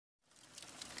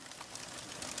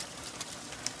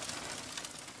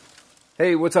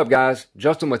Hey, what's up guys?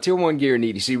 Justin with Tier 1 Gear and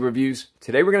EDC Reviews.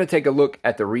 Today we're going to take a look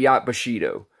at the Reate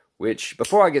Bushido, which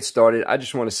before I get started, I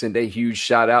just want to send a huge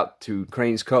shout out to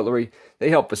Crane's Cutlery. They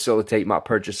helped facilitate my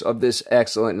purchase of this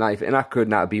excellent knife and I could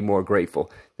not be more grateful.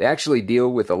 They actually deal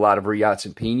with a lot of Reates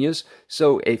and Pinas,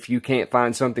 so if you can't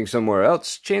find something somewhere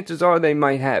else, chances are they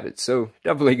might have it, so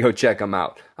definitely go check them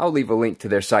out. I'll leave a link to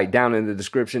their site down in the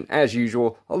description as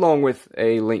usual, along with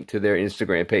a link to their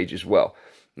Instagram page as well.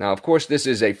 Now, of course, this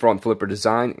is a front flipper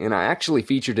design, and I actually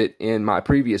featured it in my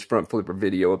previous front flipper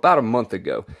video about a month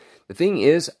ago. The thing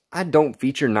is, I don't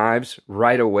feature knives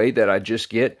right away that I just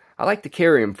get. I like to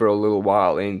carry them for a little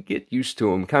while and get used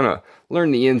to them, kind of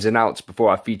learn the ins and outs before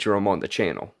I feature them on the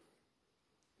channel.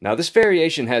 Now, this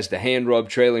variation has the hand-rub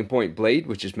trailing point blade,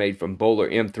 which is made from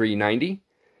Bowler M390,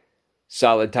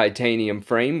 solid titanium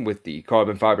frame with the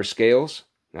carbon fiber scales.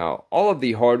 Now, all of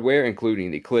the hardware,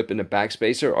 including the clip and the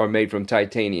backspacer, are made from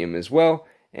titanium as well,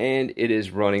 and it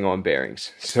is running on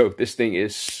bearings. So this thing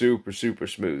is super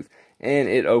smooth, and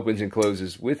it opens and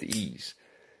closes with ease.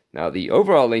 Now, the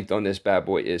overall length on this bad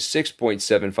boy is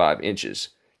 6.75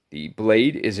 inches. The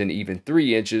blade is an even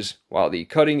 3 inches, while the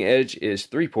cutting edge is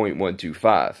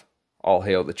 3.125. All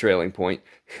hail the trailing point.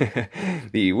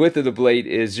 The width of the blade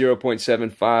is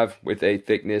 0.75 with a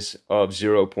thickness of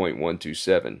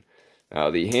 0.127. Now,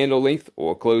 the handle length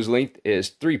or close length is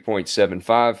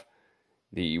 3.75.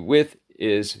 The width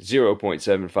is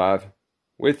 0.75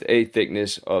 with a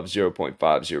thickness of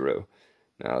 0.50.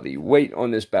 Now, the weight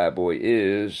on this bad boy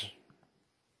is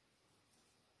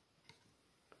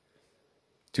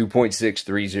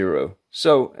 2.630.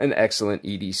 So, an excellent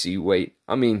EDC weight.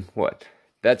 I mean, what?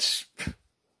 That's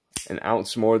an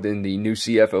ounce more than the new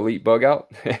CF Elite bug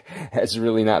out. That's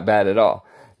really not bad at all.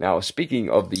 Now, speaking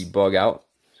of the bug out,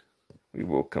 we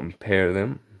will compare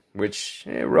them, which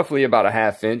roughly about a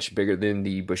 ½ inch bigger than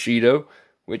the Bushido,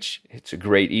 which it's a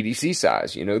great EDC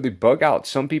size. You know, the bug out,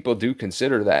 some people do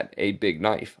consider that a big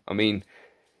knife. I mean,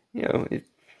 you know, it's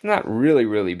not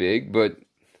really big, but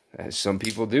some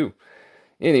people do.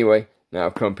 Anyway, now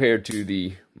compared to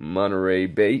the Monterey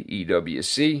Bay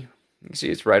EWC, you can see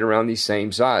it's right around the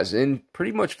same size and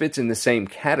pretty much fits in the same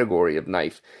category of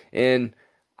knife. And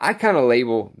I kind of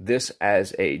label this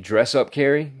as a dress-up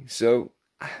carry, so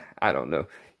I don't know.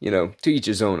 You know, to each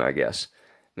his own, I guess.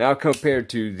 Now compared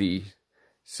to the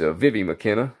Vivi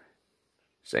McKenna,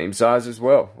 same size as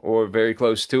well, or very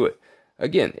close to it.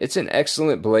 Again, it's an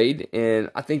excellent blade, and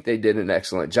I think they did an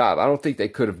excellent job. I don't think they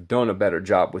could have done a better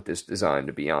job with this design,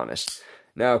 to be honest.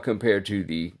 Now compared to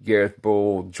the Gareth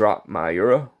Bull Drop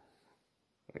Miura,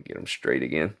 I'll get them straight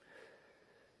again.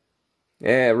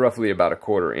 Yeah, roughly about a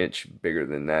 ½ inch bigger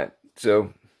than that.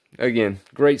 So, again,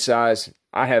 great size.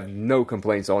 I have no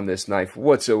complaints on this knife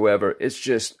whatsoever. It's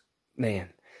just, man,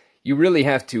 you really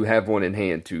have to have one in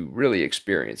hand to really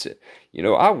experience it. You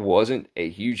know, I wasn't a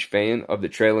huge fan of the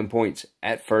trailing points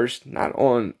at first, not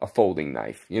on a folding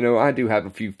knife. You know, I do have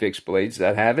a few fixed blades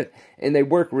that have it, and they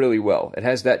work really well. It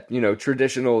has that, you know,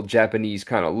 traditional Japanese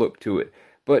kind of look to it.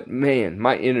 But man,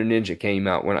 my inner ninja came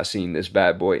out when I seen this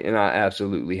bad boy, and I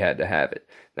absolutely had to have it.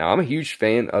 Now, I'm a huge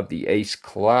fan of the Ace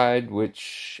Clyde,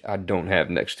 which I don't have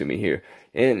next to me here.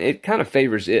 And it kind of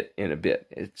favors it in a bit.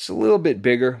 It's a little bit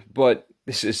bigger, but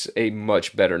this is a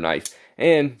much better knife.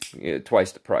 And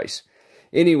twice the price.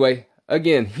 Anyway,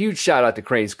 again, huge shout out to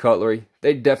Crane's Cutlery.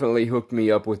 They definitely hooked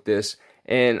me up with this,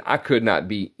 and I could not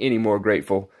be any more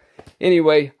grateful.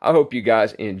 Anyway, I hope you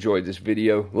guys enjoyed this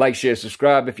video. Like, share,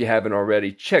 subscribe if you haven't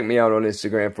already. Check me out on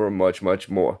Instagram for much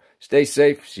more. Stay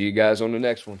safe. See you guys on the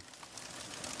next one.